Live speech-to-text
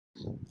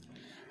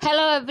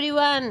Hello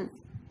everyone.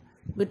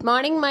 Good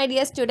morning my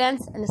dear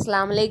students and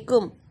Assalamu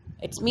alaikum.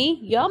 It's me,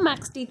 your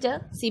maths teacher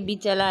Sibi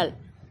Jalal.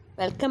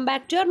 Welcome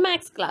back to our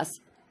maths class.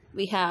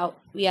 We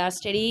are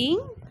studying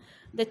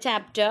the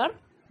chapter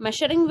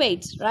measuring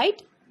weights, right?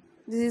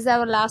 This is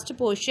our last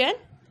portion.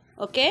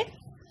 Okay?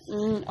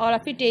 All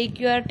of you take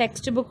your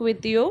textbook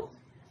with you.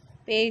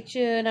 Page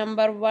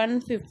number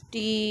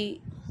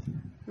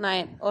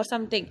 159 or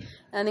something.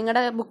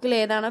 നിങ്ങളുടെ ബുക്കിൽ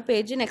ഏതാണ്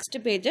page next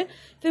page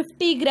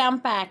 50 gram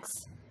packs.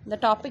 The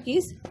topic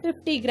is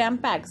 50 gram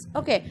packs.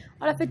 Okay,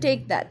 all of you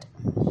take that.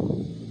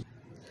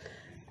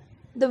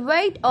 The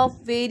weight of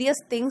various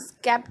things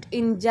kept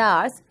in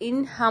jars in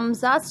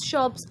Hamza's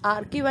shops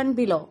are given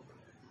below.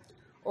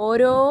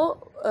 ഓരോ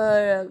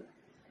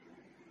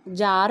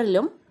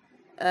ജാറിലും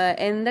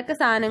എന്തൊക്കെ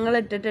സാധനങ്ങൾ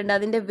ഇട്ടിട്ടുണ്ട്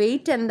അതിൻ്റെ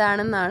wait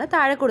എന്താണെന്നാണ്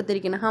താഴെ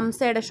കൊടുത്തിരിക്കുന്നത്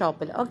ഹംസയുടെ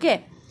ഷോപ്പിൽ. Okay,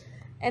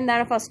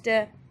 എന്താണ് first?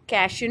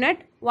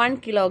 Cashew nut 1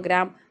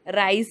 kilogram,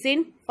 Raisen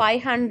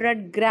 500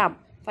 gram.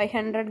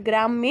 500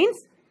 gram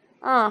means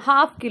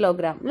half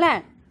kilogram അല്ലേ?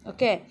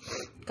 Okay,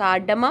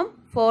 cardamom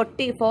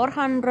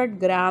 400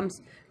 grams,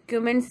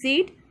 cumin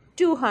seed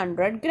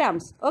 200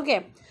 grams. Okay,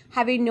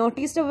 have you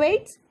noticed the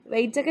weights?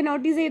 Weights ഒക്കെ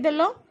നോട്ടീസ്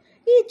ചെയ്തല്ലോ.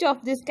 Each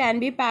of this can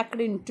be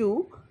packed in to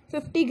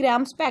 50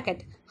 grams packet.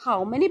 How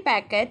many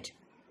packet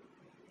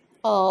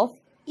of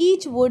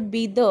each would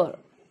be there?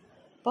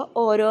 അപ്പോൾ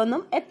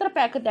ഓരോന്നും എത്ര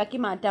പാക്കറ്റാക്കി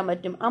മാറ്റാൻ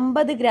പറ്റും?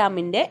 50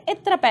 ഗ്രാമിൻ്റെ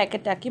എത്ര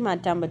പാക്കറ്റാക്കി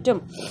മാറ്റാൻ പറ്റും?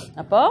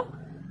 അപ്പോൾ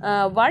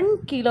 1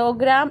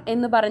 kilogram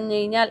എന്ന് പറഞ്ഞു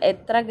കഴിഞ്ഞാൽ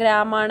എത്ര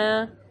ഗ്രാമാണ്?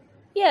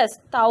 യെസ്,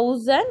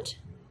 1000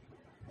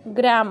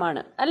 gram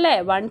ആണ് അല്ലേ?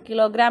 1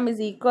 kilogram is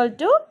equal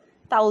to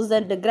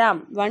 1000 gram.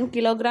 1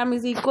 kilogram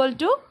is equal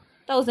to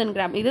 1000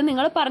 gram. ഇത്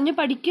നിങ്ങൾ പറഞ്ഞ്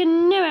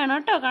പഠിക്കുന്നേ വേണം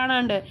കേട്ടോ,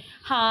 കാണാണ്ട്.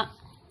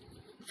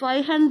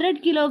 500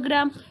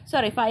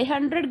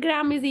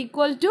 gram is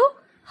equal to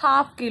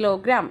half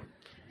kilogram.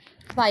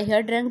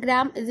 500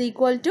 gram is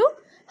equal to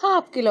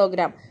half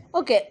kilogram.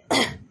 Okay,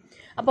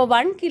 അപ്പോൾ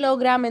 1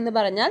 kilogram എന്ന്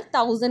പറഞ്ഞാൽ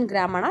 1000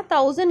 gram ആണ്.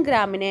 1000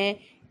 ഗ്രാമിനെ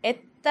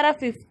എത്ര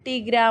 50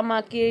 gram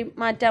ആക്കി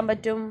മാറ്റാൻ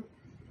പറ്റും?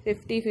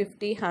 50,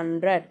 50,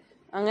 100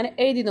 അങ്ങനെ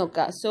എഴുതി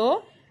നോക്കുക. So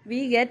we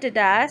get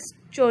it as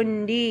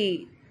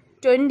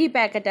 20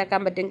 packet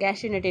ആക്കാൻ പറ്റും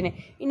കാഷ്യൂനട്ടിന്.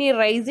 ഇനി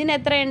റൈസിന്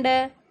എത്രയുണ്ട്?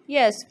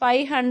 യെസ്,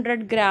 500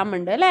 gram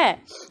ഉണ്ട് അല്ലേ?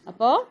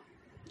 അപ്പോൾ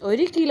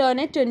 1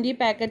 കിലോനെ 20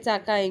 പാക്കറ്റ്സ്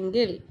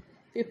ആക്കാമെങ്കിൽ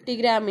 50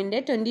 ഗ്രാമിൻ്റെ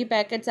 20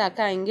 പാക്കറ്റ്സ്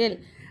ആക്കാമെങ്കിൽ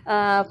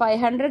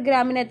 500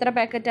 ഗ്രാമിന് എത്ര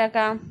പാക്കറ്റ്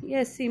ആക്കാം?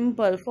 Yes,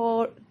 simple,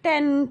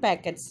 10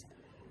 packets.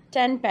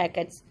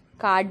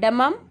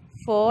 Cardamom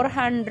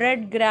 400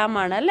 gram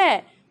ആണ് അല്ലേ?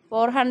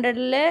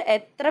 400ൽ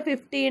എത്ര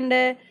 50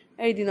 ഉണ്ട്?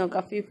 എഴുതി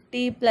നോക്കാം.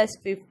 50 +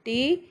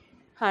 50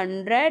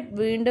 100,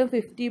 വീണ്ടും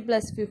 50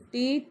 +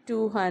 50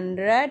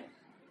 200,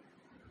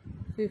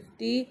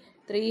 50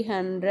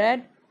 300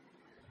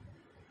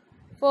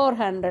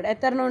 400.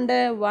 എത്ര ഉണ്ട്?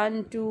 1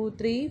 2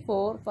 3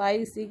 4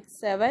 5 6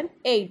 7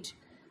 8.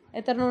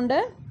 എത്ര ഉണ്ട്?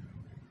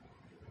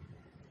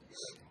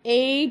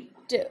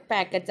 8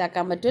 പാക്കറ്റ്സ്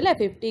ആക്കാൻ പറ്റും അല്ലേ?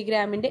 50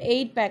 ഗ്രാമിൻ്റെ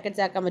 8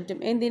 പാക്കറ്റ്സ് ആക്കാൻ പറ്റും.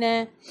 എന്തിന്?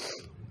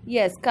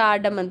 യെസ്,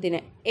 കാർഡമത്തിന്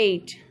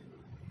 8.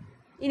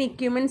 ഇനി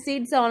cumin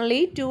seeds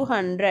only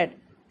 200.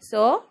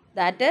 So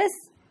that is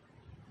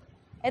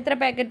എത്ര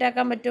പാക്കറ്റ്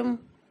ആക്കാൻ പറ്റും?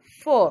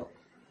 4.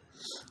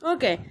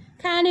 Okay,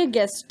 can you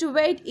guess to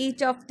weight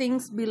each of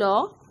things below?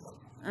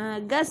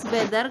 Guess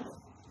whether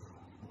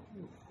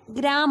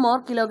gram or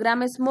kilogram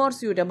is more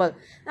suitable.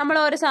 നമ്മൾ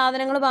ഓരോ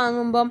സാധനങ്ങൾ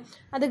വാങ്ങുമ്പം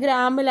അത്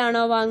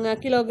ഗ്രാമിലാണോ വാങ്ങുക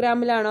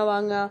കിലോഗ്രാമിലാണോ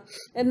വാങ്ങുക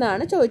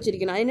എന്നാണ്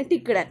ചോദിച്ചിരിക്കുന്നത്. അതിന്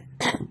ടിക്കിടാൻ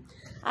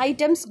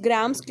ഐറ്റംസ്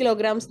ഗ്രാംസ്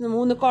കിലോഗ്രാംസ്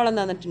 3 കോളം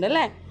തന്നിട്ടുണ്ട്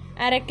അല്ലേ?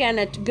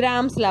 അരക്കാനട്ട്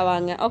ഗ്രാംസിലാണ്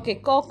വാങ്ങുക. ഓക്കെ,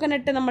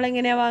 കോക്കനട്ട്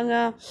നമ്മളെങ്ങനെയാണ്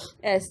വാങ്ങുക?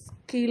 യെസ്,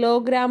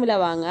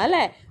 കിലോഗ്രാമിലാണ് വാങ്ങുക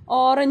അല്ലേ?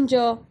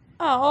 ഓറഞ്ചോ?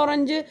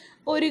 ഓറഞ്ച്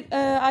ഒരു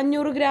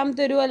 500 gram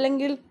തരൂ,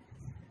 അല്ലെങ്കിൽ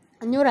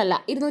 500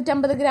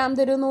 250 gram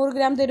തരൂ, 100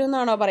 gram തരൂ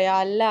എന്നാണോ പറയാ?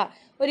 അല്ല,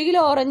 1 കിലോ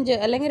ഓറഞ്ച്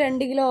അല്ലെങ്കിൽ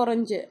 2 കിലോ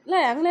ഓറഞ്ച്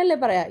അല്ലേ? അങ്ങനെയല്ലേ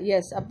പറയാ?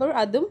 യെസ്, അപ്പോൾ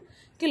അതും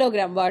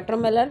kilogram.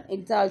 Watermelon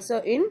it's also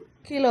in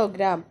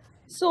kilogram.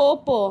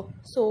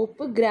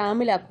 Soap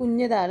ഗ്രാമിലാണ്,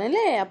 കുഞ്ഞതാണ്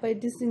അല്ലേ? അപ്പോൾ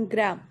it is in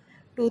gram.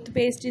 Tooth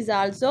paste is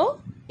also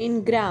in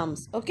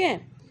grams. Okay,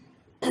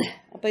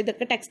 അപ്പോൾ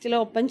ഇതൊക്കെ ടെക്സ്റ്റിൽ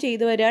ഓപ്പൺ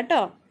ചെയ്ത് വരിക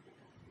കേട്ടോ.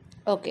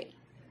 Okay,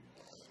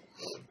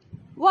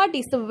 what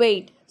is the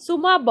weight?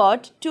 Suma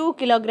bought 2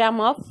 kilogram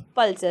of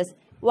pulses,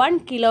 1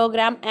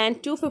 kilogram and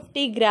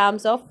 250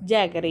 grams of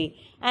jaggery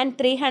and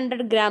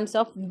 300 grams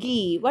of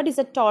ghee. What is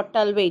the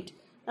total weight?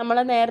 നമ്മൾ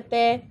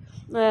നേരത്തെ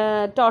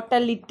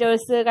total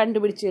litres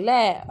കണ്ടുപിടിച്ചു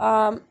അല്ലേ?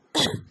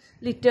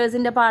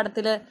 ലിറ്റേഴ്സിൻ്റെ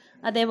പാഠത്തിൽ.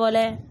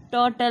 അതേപോലെ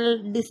ടോട്ടൽ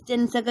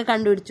ഡിസ്റ്റൻസ് ഒക്കെ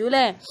കണ്ടുപിടിച്ചു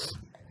അല്ലേ?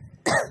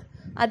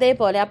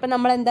 അതേപോലെ അപ്പം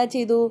നമ്മൾ എന്താ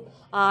ചെയ്തു?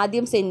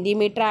 ആദ്യം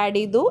സെൻറ്റിമീറ്റർ ആഡ്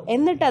ചെയ്തു,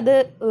 എന്നിട്ട് അത്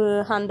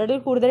 100ൽ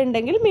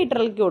കൂടുതലുണ്ടെങ്കിൽ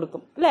മീറ്ററിലേക്ക്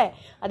കൊടുക്കും അല്ലേ?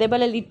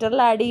 അതേപോലെ ലിറ്ററിൽ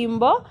ആഡ്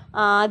ചെയ്യുമ്പോൾ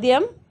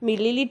ആദ്യം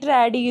മില്ലി ലിറ്റർ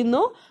ആഡ്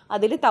ചെയ്യുന്നു,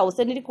 അതിൽ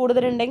 1000ൽ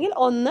കൂടുതലുണ്ടെങ്കിൽ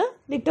 1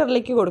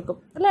 ലിറ്ററിലേക്ക് കൊടുക്കും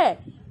അല്ലേ?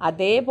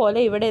 അതേപോലെ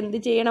ഇവിടെ എന്ത്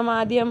ചെയ്യണം?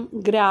 ആദ്യം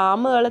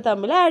ഗ്രാമുകൾ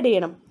തമ്മിൽ ആഡ്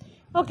ചെയ്യണം.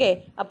 ഓക്കെ,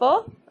 അപ്പോൾ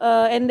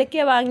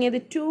എന്തൊക്കെയാണ് വാങ്ങിയത്?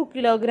 2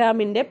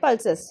 കിലോഗ്രാമിൻ്റെ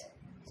pulses,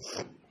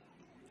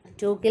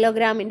 2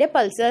 kilograms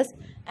pulses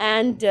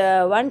and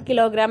 1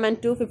 kilogram and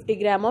 250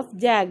 grams of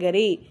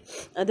jaggery.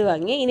 അത്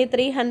വാങ്ങി. ഇനി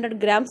 300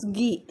 grams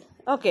ghee.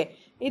 ഓക്കെ,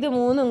 ഇത്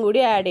മൂന്നും കൂടി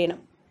ആഡ് ചെയ്യണം.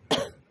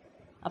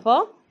 അപ്പോൾ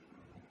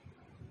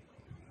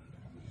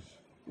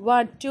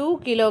 2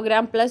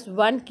 kilogram plus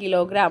 1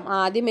 kilogram.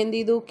 ആദ്യം എന്ത്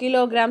ചെയ്തു?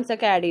 കിലോഗ്രാംസ്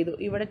ഒക്കെ ആഡ് ചെയ്തു.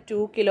 ഇവിടെ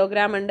 2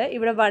 kilogram ഉണ്ട്,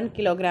 ഇവിടെ 1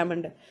 kilogram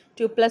ഉണ്ട്.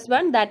 2 plus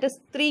 1 that is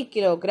 3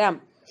 kilogram.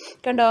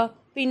 കണ്ടോ?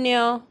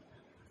 പിന്നെയോ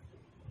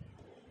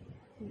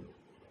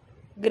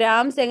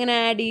ഗ്രാംസ് എങ്ങനെ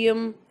ആഡ്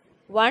ചെയ്യും?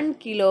 1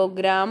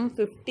 kilogram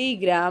 50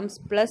 grams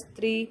plus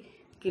 3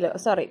 kilo.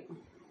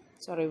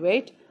 Sorry,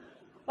 wait.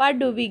 What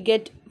do we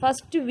get?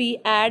 First we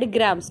add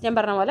grams. ഞാൻ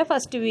പറഞ്ഞ പോലെ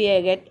first we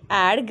get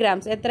add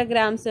grams. എത്ര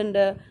grams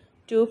ഉണ്ട്?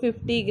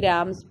 250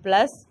 grams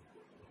plus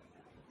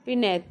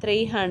പിന്നെ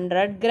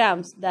 300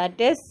 grams. That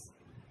is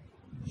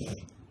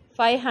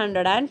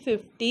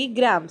 550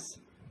 grams.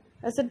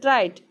 Is it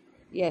right?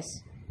 Yes.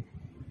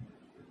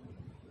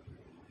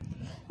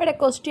 ഇവിടെ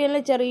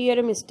ക്വസ്റ്റ്യനിൽ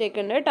ചെറിയൊരു മിസ്റ്റേക്ക്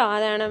ഉണ്ട് കേട്ടോ.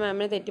 അതാണ്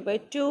മാമിന് തെറ്റിപ്പോയി.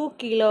 2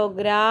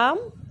 kilogram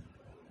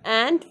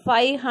and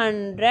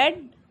 500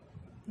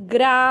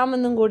 gram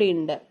എന്നും കൂടി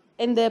ഉണ്ട്.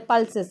 എന്ത്?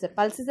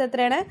 പൾസസ്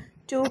എത്രയാണ്?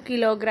 2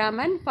 kilogram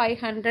and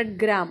 500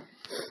 gram.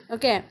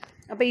 ഓക്കെ,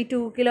 അപ്പോൾ ഈ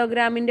 2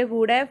 kilogramൻ്റെ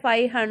കൂടെ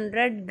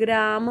 500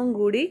 ഗ്രാമും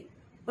കൂടി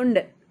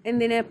ഉണ്ട്.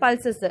 എന്തിന്?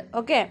 പൾസസ്.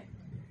 ഓക്കെ,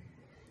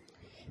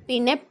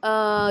 പിന്നെ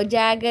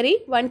jaggery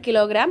 1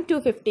 kilogram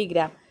 250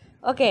 gram.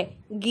 Okay,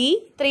 ghee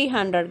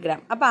 300 gram.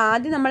 അപ്പോൾ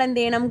ആദ്യം നമ്മൾ എന്ത്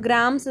ചെയ്യണം?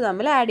 ഗ്രാംസ്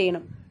തമ്മിൽ ആഡ്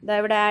ചെയ്യണം. ഇതാ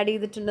ഇവിടെ ആഡ്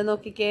ചെയ്തിട്ടുണ്ട്,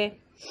 നോക്കിക്കേ.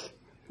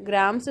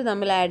 ഗ്രാംസ്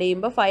തമ്മിൽ ആഡ്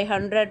ചെയ്യുമ്പോൾ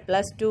 500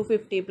 plus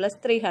 250 plus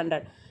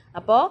 300.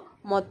 അപ്പോൾ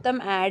മൊത്തം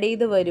ആഡ്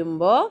ചെയ്ത്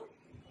വരുമ്പോൾ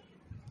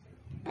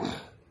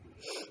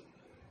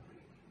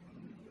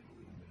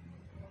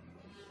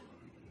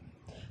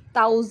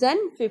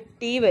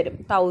 1050 വരും.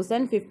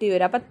 1050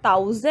 വരും. അപ്പോൾ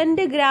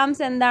 1000 grams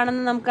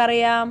എന്താണെന്ന്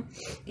നമുക്കറിയാം.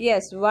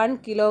 യെസ്, 1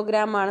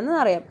 kilogram ആണെന്ന്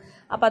അറിയാം.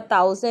 അപ്പോൾ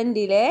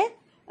 1000-ലെ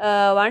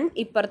 1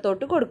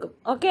 ഇപ്പുറത്തോട്ട് കൊടുക്കും.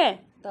 ഓക്കെ,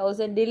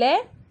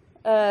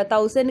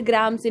 1000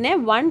 ഗ്രാംസിനെ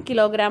 1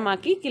 kilogram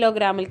ആക്കി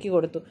കിലോഗ്രാമിലേക്ക്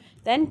കൊടുത്തു.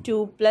 Then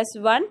 2 plus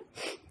 1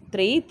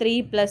 3, 3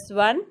 plus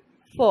 1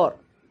 4.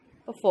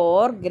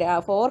 അപ്പോൾ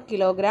 4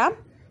 kilogram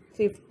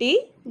 50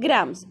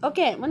 grams.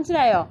 ഓക്കെ,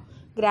 മനസ്സിലായോ?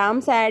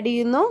 ഗ്രാംസ് ആഡ്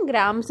ചെയ്യുന്നു.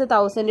 ഗ്രാംസ്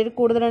 1000-ൽ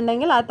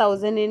കൂടുതലുണ്ടെങ്കിൽ ആ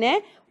 1000-നെ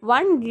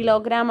 1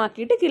 kilogram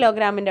ആക്കിയിട്ട്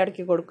കിലോഗ്രാമിൻ്റെ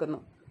അടുക്കി കൊടുക്കുന്നു.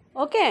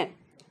 Okay,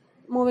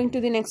 moving to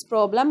the next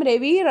problem.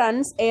 Ravi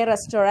runs a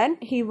restaurant.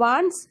 He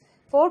wants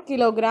 4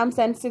 kilograms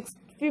and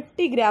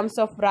 650 grams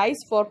of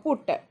rice for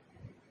put,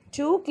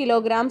 2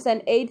 kilograms and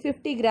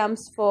 850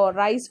 grams for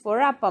rice for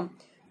appam.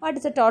 What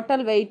is the total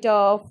weight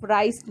of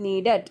rice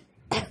needed?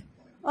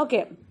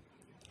 Okay,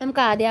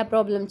 നമുക്ക് ആദ്യം ആ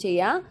problem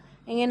ചെയ്യാം.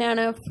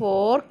 എങ്ങനെയാണ്?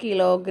 4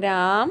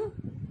 kilogram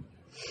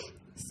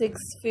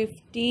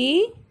 650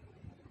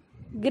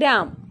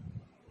 gram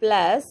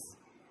plus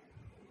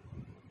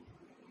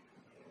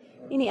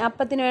ഇനി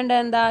അപ്പത്തിന് വേണ്ട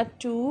എന്താ?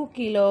 2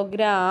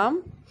 kilogram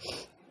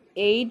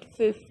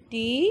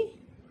 850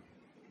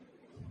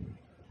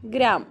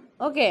 gram.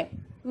 Okay,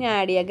 ഇനി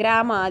ആഡ് ചെയ്യുക.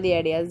 ഗ്രാം ആദ്യം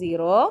ആഡ് ചെയ്യുക.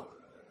 0,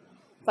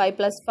 5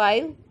 plus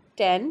 5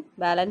 10,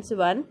 balance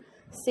 1,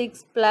 6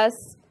 plus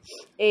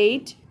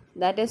 8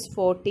 that is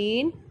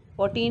 14,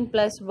 14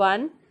 plus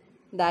 1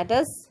 that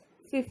is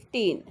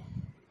 15.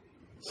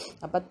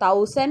 അപ്പോൾ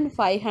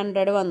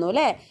 1500 വന്നു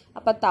അല്ലേ?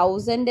 അപ്പോൾ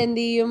 1000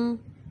 എന്ത് ചെയ്യും?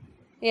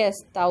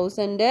 യെസ്,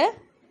 1000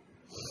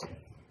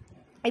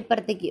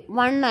 ഇപ്പുറത്തേക്ക്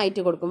 1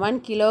 ആയിട്ട് കൊടുക്കും. 1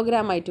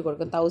 kilogram ആയിട്ട്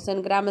കൊടുക്കും. 1000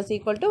 gram is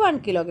equal to 1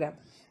 kilogram.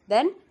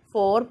 Then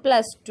 4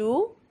 plus 2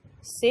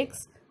 6,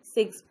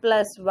 6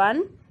 plus 1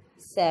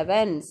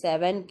 7,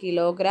 7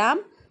 kilogram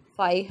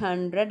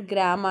 500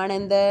 gram ആണ്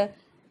എന്ത്?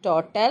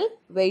 total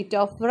weight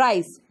of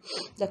rice.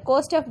 The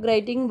cost of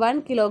grating 1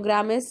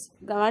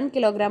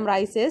 kilogram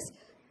rice is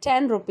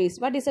 10 rupees.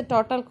 What is the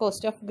total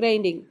cost of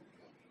grinding?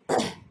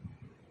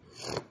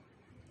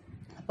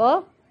 അപ്പോൾ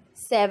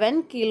 7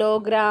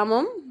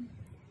 kilogramഉം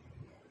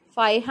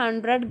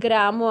 500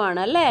 ഗ്രാമും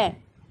ആണല്ലേ?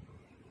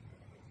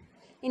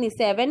 ഇനി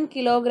 7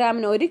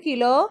 kilogramന് 1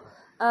 കിലോ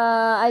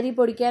അരി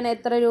പൊടിക്കാൻ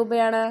എത്ര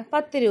രൂപയാണ്?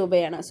 10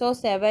 രൂപയാണ്. So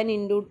 7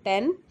 into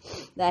 10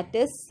 that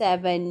is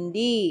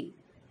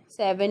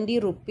 70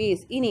 rupees.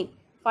 ഇനി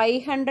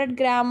 500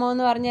 ഗ്രാമോ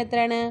എന്ന് പറഞ്ഞാൽ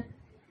എത്രയാണ്?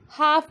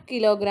 ഹാഫ്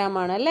കിലോഗ്രാം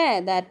ആണ് അല്ലേ?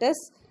 That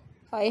is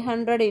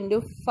 500 into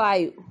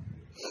 5.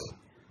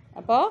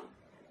 അപ്പോൾ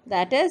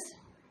that is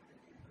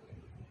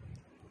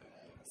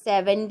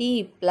 70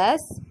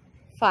 plus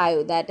 5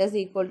 that is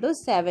equal to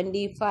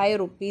 75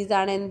 rupees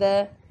ആണ് എന്ത്?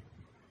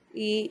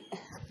 ഈ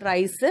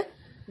റൈസ്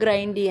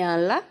ഗ്രൈൻഡ്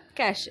ചെയ്യാനുള്ള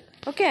cash.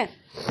 Okay,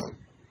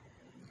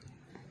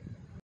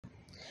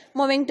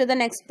 moving to the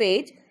next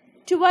page.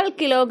 12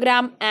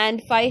 kilogram and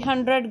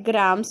 500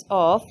 grams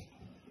of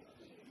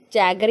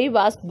jaggery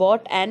was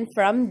bought, and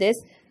from this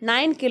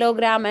 9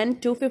 kilogram and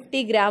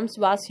 250 grams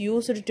was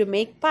used to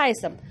make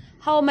payasam.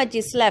 How much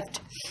is left?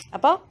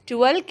 അപ്പോൾ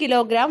 12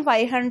 kilogram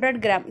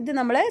 500 gram ഇത്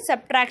നമ്മൾ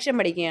subtraction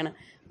പഠിക്കുകയാണ്.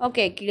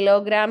 Okay,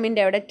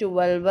 കിലോഗ്രാമിൻ്റെ അവിടെ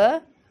 12,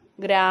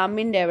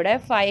 ഗ്രാമിൻ്റെ അവിടെ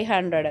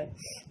 500.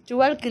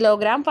 12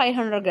 kilogram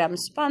 500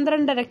 grams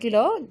 12.5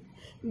 kilo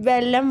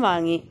വെല്ലം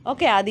വാങ്ങി.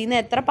 Okay, അതിൽ നിന്ന്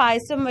എത്ര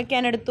പായസം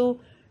വെക്കാനെടുത്തു?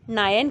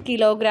 9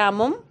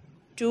 കിലോഗ്രാമും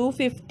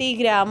 250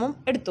 ഗ്രാമും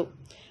എടുത്തു.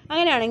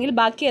 അങ്ങനെയാണെങ്കിൽ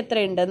ബാക്കി എത്ര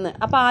ഉണ്ടെന്ന്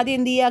അപ്പോൾ ആദ്യം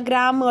എന്ത് ചെയ്യുക?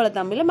 ഗ്രാമുകൾ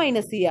തമ്മിൽ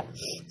മൈനസ് ചെയ്യുക.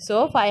 സോ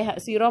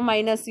 0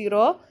 -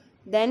 0,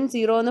 ദെൻ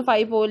 0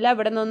 5 പോയില്ല,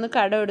 ഇവിടെ നിന്ന്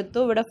കടം എടുത്തു,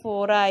 ഇവിടെ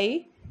 4 ആയി.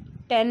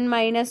 10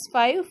 -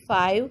 5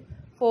 5,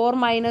 4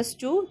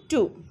 - 2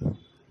 2,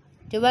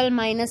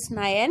 12 -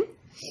 9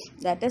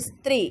 ദാറ്റ് ഇസ്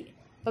 3.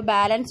 അപ്പോൾ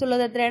ബാലൻസ്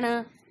ഉള്ളത് എത്രയാണ്?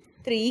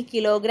 3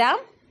 കിലോഗ്രാം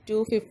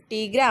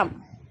 250 ഗ്രാം.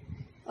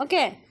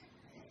 ഓക്കെ,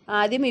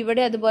 ആദ്യം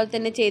ഇവിടെ അതുപോലെ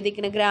തന്നെ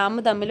ചെയ്തിരിക്കണം, ഗ്രാം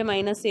തമ്മിൽ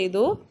മൈനസ്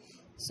ചെയ്തു.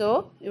 സോ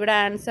ഇവിടെ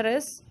ആൻസർ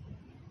ഇസ്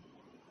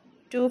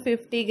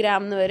 250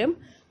 ഗ്രാം എന്ന് വരും.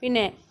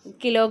 പിന്നെ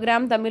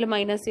കിലോഗ്രാം തമ്മിൽ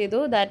മൈനസ് ചെയ്തു,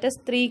 ദാറ്റ് ഇസ്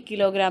 3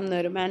 കിലോഗ്രാം എന്ന്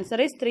വരും.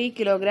 Answer is 3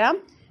 kilogram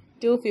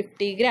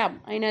 250 gram.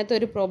 അതിനകത്ത്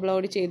ഒരു പ്രോബ്ലം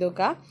കൂടി ചെയ്ത്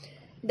നോക്കാം.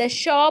 The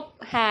shop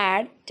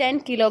had 10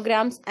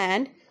 kilograms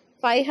and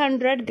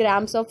 500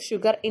 grams of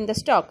sugar in the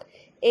stock.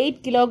 8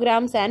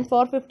 kilograms and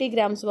 450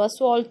 grams was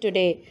sold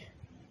today.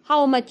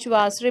 How much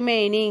was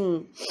remaining?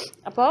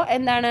 അപ്പോൾ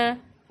എന്താണ്?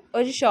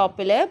 ഒരു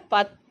ഷോപ്പിൽ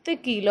 10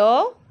 കിലോ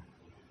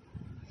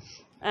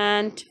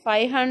ആൻഡ്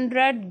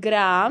 500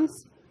 grams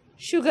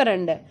ഷുഗർ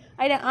ഉണ്ട്.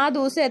 അതിന് ആ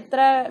ദിവസം എത്ര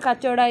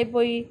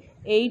കച്ചവടമായിപ്പോയി?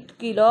 8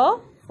 കിലോ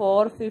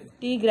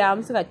 450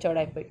 grams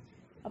കച്ചവടമായിപ്പോയി.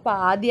 അപ്പോൾ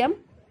ആദ്യം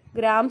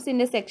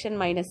ഗ്രാംസിൻ്റെ സെക്ഷൻ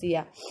മൈനസ്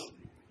ചെയ്യുക.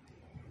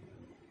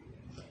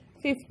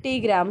 50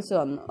 grams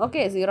വന്നു.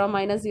 ഓക്കെ, 0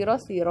 - 0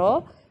 0,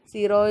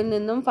 0യിൽ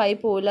നിന്നും 5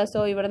 പോയില്ല. സോ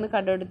ഇവിടെ നിന്ന്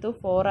കണ്ടെടുത്തു,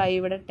 4 ആയി,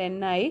 ഇവിടെ 10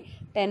 ആയി.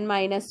 10 -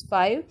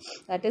 5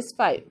 ദാറ്റ് ഇസ്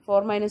 5,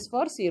 4 -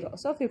 4 0,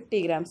 സോ 50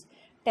 grams.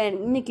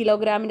 10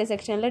 കിലോഗ്രാമിൻ്റെ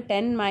സെക്ഷനിൽ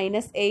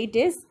 10 - 8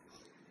 ഇസ്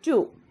 2.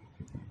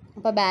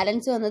 അപ്പോൾ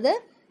ബാലൻസ് വന്നത്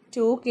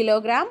 2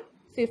 കിലോഗ്രാം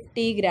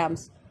 50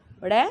 grams.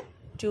 ഇവിടെ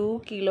 2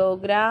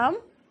 kilogram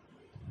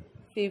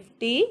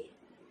 50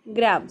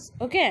 grams.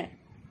 Okay.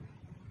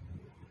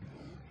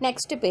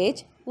 Next page.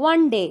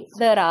 One day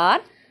there are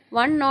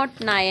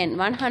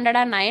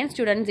 109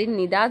 students in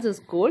Nida's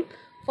school.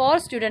 4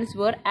 students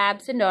were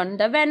absent on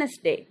the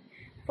Wednesday.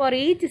 For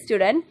each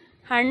student,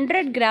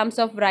 100 grams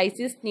of rice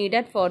is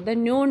needed for the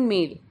noon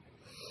meal.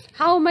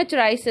 How much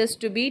rice is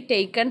to be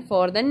taken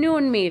for the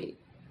noon meal?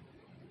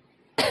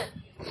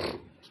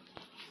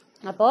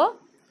 അപ്പോൾ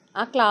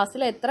ആ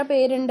ക്ലാസ്സിൽ എത്ര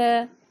പേരുണ്ട്?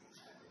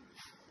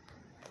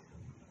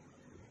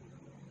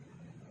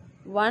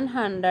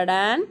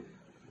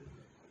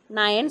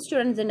 109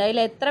 students ഉണ്ട്. അതിൽ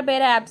എത്ര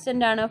പേര്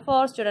absent ആണ്?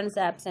 4 സ്റ്റുഡൻസ്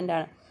ആബ്സെൻ്റ്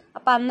ആണ്.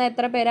 അപ്പോൾ അന്ന്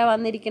എത്ര പേരാണ്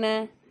വന്നിരിക്കുന്നത്?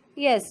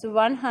 യെസ്,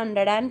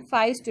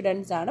 105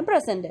 സ്റ്റുഡൻസ് ആണ്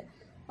പ്രസൻറ്റ്.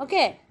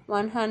 Okay,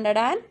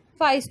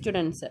 105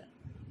 students.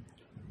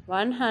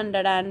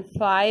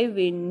 105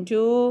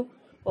 ഇൻറ്റു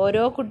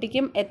ഓരോ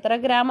കുട്ടിക്കും എത്ര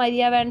ഗ്രാം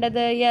അരിയാണ്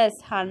വേണ്ടത്? യെസ്,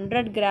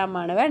 100 ഗ്രാം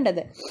ആണ്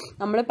വേണ്ടത്.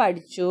 നമ്മൾ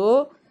പഠിച്ചു,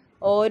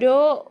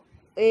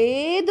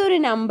 ഏതൊരു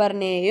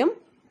നമ്പറിനെയും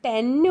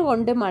 10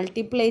 കൊണ്ട്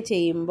മൾട്ടിപ്ലൈ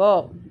ചെയ്യുമ്പോൾ,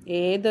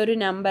 ഏതൊരു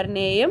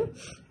നമ്പറിനെയും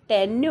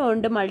 10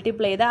 കൊണ്ട്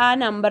മൾട്ടിപ്ലൈ ചെയ്ത് ആ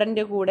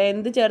നമ്പറിൻ്റെ കൂടെ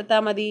എന്ത്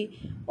ചേർത്താൽ മതി?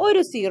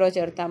 ഒരു 0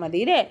 ചേർത്താൽ മതി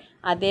അല്ലേ?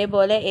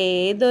 അതേപോലെ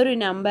ഏതൊരു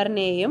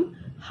നമ്പറിനെയും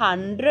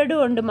 100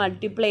 കൊണ്ട്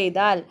മൾട്ടിപ്ലൈ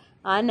ചെയ്താൽ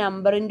ആ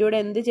നമ്പറിൻ്റെ കൂടെ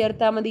എന്ത്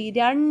ചേർത്താൽ മതി?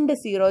 2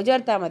 0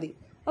 ചേർത്താൽ മതി.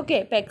 ഓക്കെ,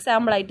 ഇപ്പോൾ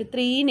എക്സാമ്പിളായിട്ട്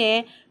 3നെ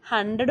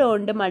 100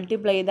 കൊണ്ട്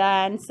മൾട്ടിപ്ലൈ ചെയ്ത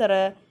ആൻസർ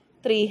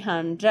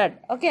 300.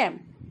 ഓക്കെ,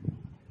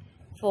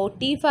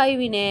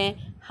 45നെ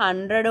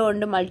 100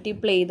 കൊണ്ട്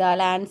മൾട്ടിപ്ലൈ ചെയ്താൽ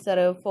ആൻസർ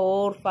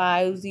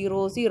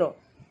 4500,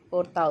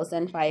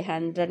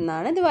 4500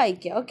 എന്നാണ് ഇത്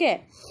വായിക്കുക. ഓക്കെ,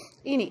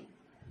 ഇനി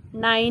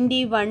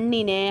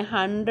 91നെ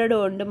 100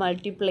 കൊണ്ട്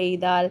മൾട്ടിപ്ലൈ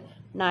ചെയ്താൽ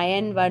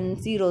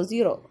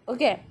 9100.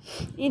 ഓക്കെ,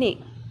 ഇനി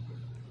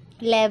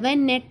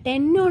 11നെ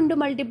 10 കൊണ്ട്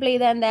മൾട്ടിപ്ലൈ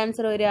ചെയ്താൽ എന്താ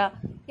ആൻസർ വരിക?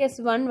 യെസ്,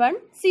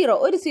 110,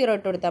 ഒരു 0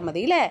 ഇട്ട് കൊടുത്താൽ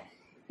മതി അല്ലേ?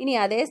 ഇനി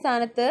അതേ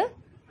സ്ഥാനത്ത്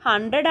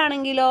 100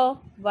 ആണെങ്കിലോ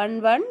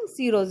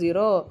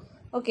 1100.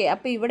 ഓക്കെ,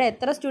 അപ്പോൾ ഇവിടെ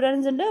എത്ര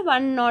സ്റ്റുഡൻസ് ഉണ്ട്?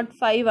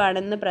 105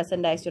 ആണെന്ന്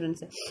പ്രസൻ്റ് ആയ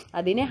സ്റ്റുഡൻസ്.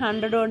 അതിനെ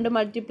 100 കൊണ്ട്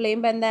മൾട്ടിപ്ലൈ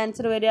ചെയ്യുമ്പോൾ എന്താ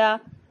ആൻസർ വരിക?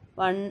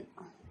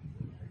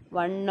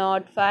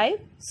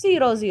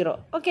 10500.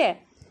 ഓക്കെ,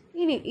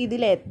 ഇനി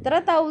ഇതിൽ എത്ര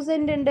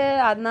 1000 ഉണ്ട്?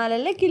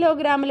 എന്നാലല്ലേ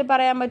കിലോഗ്രാമിൽ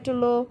പറയാൻ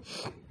പറ്റുള്ളൂ.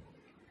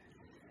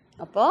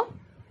 അപ്പോൾ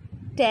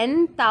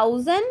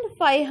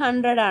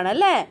 10,500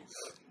 ആണല്ലേ?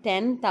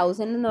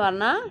 10,000 എന്ന്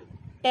പറഞ്ഞാൽ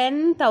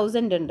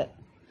 10,000 ഉണ്ട്.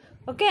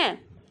 ഓക്കെ,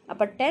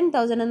 അപ്പോൾ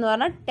 10,000 എന്ന്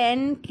പറഞ്ഞാൽ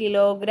 10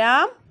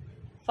 കിലോഗ്രാം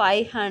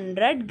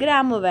 500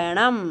 ഗ്രാം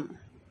വേണം.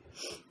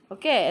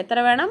 ഓക്കെ, എത്ര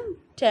വേണം?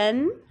 10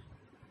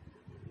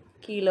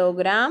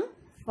 കിലോഗ്രാം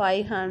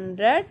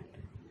 500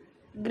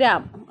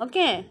 ഗ്രാം.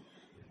 ഓക്കെ,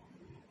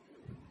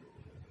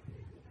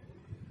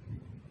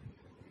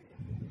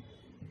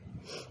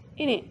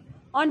 ഇനി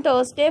on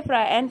Thursday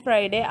and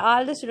Friday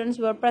all the students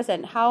were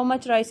present. How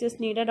much rice is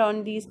needed on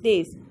these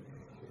days?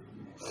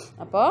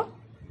 അപ്പോൾ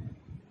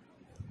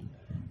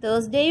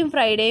തേഴ്സ്ഡേയും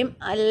ഫ്രൈഡേയും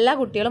എല്ലാ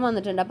കുട്ടികളും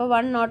വന്നിട്ടുണ്ട്. അപ്പോൾ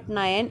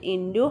 109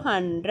 ഇൻറ്റു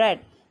 100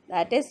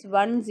 ദാറ്റ് ഈസ്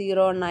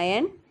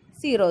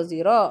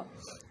 10900.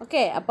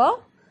 ഓക്കെ, അപ്പോൾ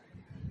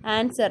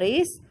answer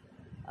is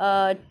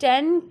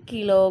 10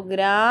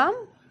 kilogram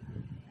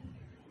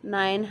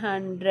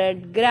 900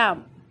 gram.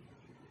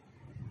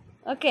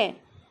 Okay,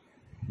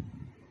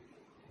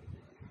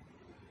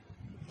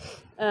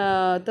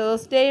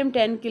 തേഴ്സ്ഡേയും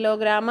 10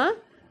 kilogram,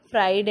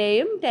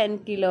 ഫ്രൈഡേയും 10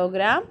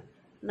 kilogram,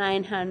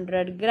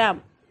 900 gram.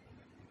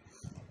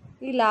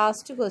 ഈ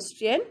last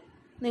question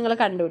നിങ്ങൾ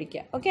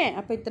കണ്ടുപിടിക്കുക. Okay,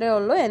 അപ്പോൾ ഇത്രയേ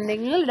ഉള്ളൂ.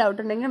 എന്തെങ്കിലും ഡൗട്ട്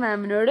ഉണ്ടെങ്കിൽ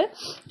മാമിനോട്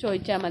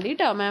ചോദിച്ചാൽ മതി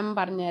കേട്ടോ, മാം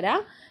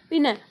പറഞ്ഞുതരാം.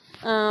 പിന്നെ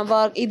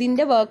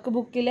ഇതിൻ്റെ വർക്ക്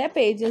ബുക്കിലെ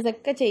പേജസ്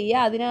ഒക്കെ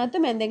ചെയ്യുക.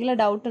 അതിനകത്തും എന്തെങ്കിലും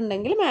ഡൗട്ട്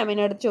ഉണ്ടെങ്കിൽ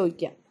മാമിനോട്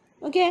ചോദിക്കാം.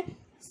 ഓക്കെ,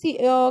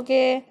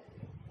 ഓക്കെ,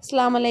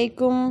 അസ്സലാമു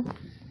അലൈക്കും.